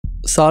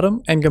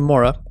Sodom and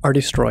Gomorrah are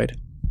destroyed.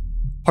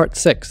 Part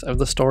 6 of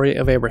the story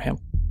of Abraham.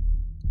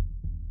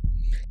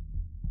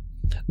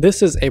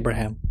 This is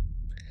Abraham.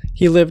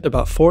 He lived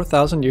about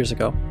 4,000 years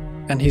ago,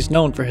 and he's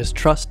known for his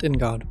trust in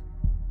God.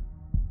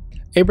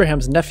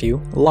 Abraham's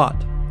nephew,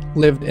 Lot,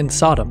 lived in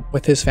Sodom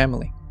with his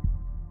family.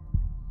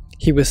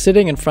 He was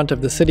sitting in front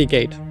of the city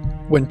gate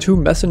when two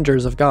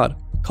messengers of God,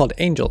 called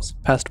angels,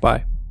 passed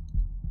by.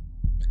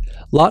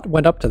 Lot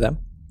went up to them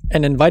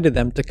and invited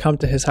them to come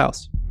to his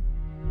house.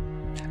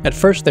 At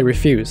first they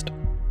refused,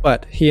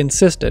 but he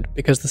insisted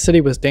because the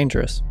city was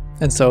dangerous,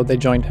 and so they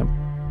joined him.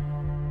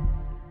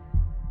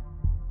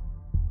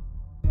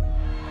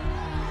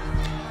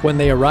 When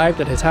they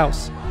arrived at his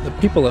house, the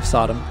people of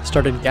Sodom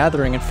started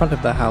gathering in front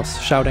of the house,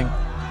 shouting,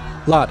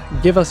 "Lot,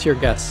 give us your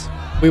guests.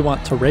 We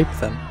want to rape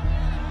them."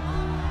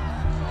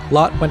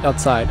 Lot went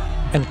outside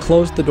and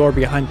closed the door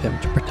behind him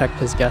to protect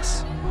his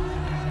guests.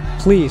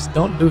 "Please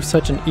don't do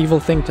such an evil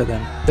thing to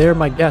them. They're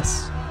my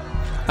guests.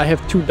 I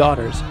have 2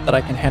 daughters that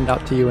I can hand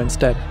out to you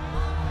instead."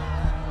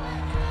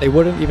 They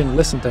wouldn't even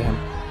listen to him.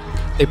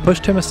 They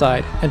pushed him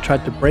aside and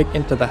tried to break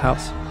into the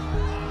house.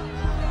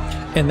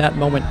 In that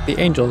moment, the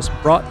angels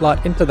brought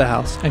Lot into the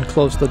house and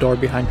closed the door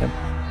behind him.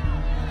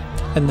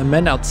 And the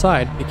men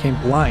outside became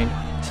blind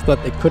so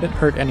that they couldn't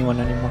hurt anyone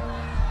anymore.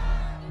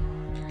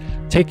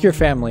 "Take your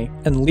family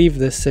and leave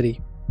this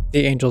city,"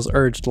 the angels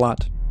urged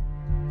Lot.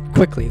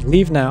 "Quickly,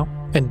 leave now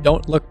and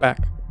don't look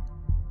back."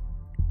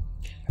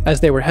 As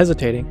they were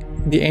hesitating,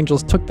 the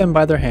angels took them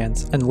by their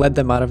hands and led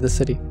them out of the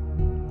city.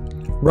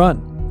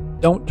 "Run,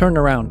 don't turn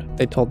around,"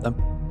 they told them.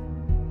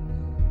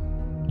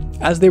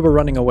 As they were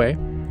running away,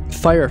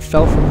 fire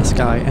fell from the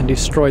sky and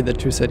destroyed the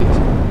 2 cities.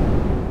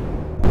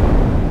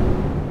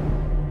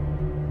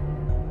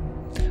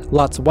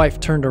 Lot's wife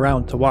turned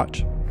around to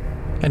watch,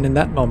 and in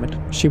that moment,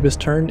 she was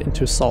turned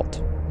into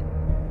salt.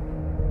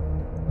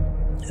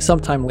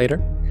 Sometime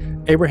later,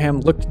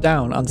 Abraham looked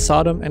down on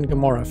Sodom and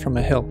Gomorrah from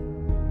a hill.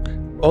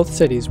 Both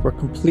cities were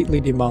completely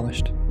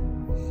demolished.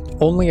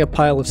 Only a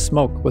pile of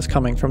smoke was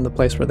coming from the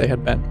place where they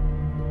had been.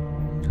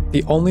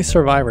 The only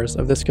survivors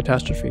of this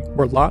catastrophe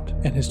were Lot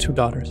and his 2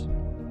 daughters.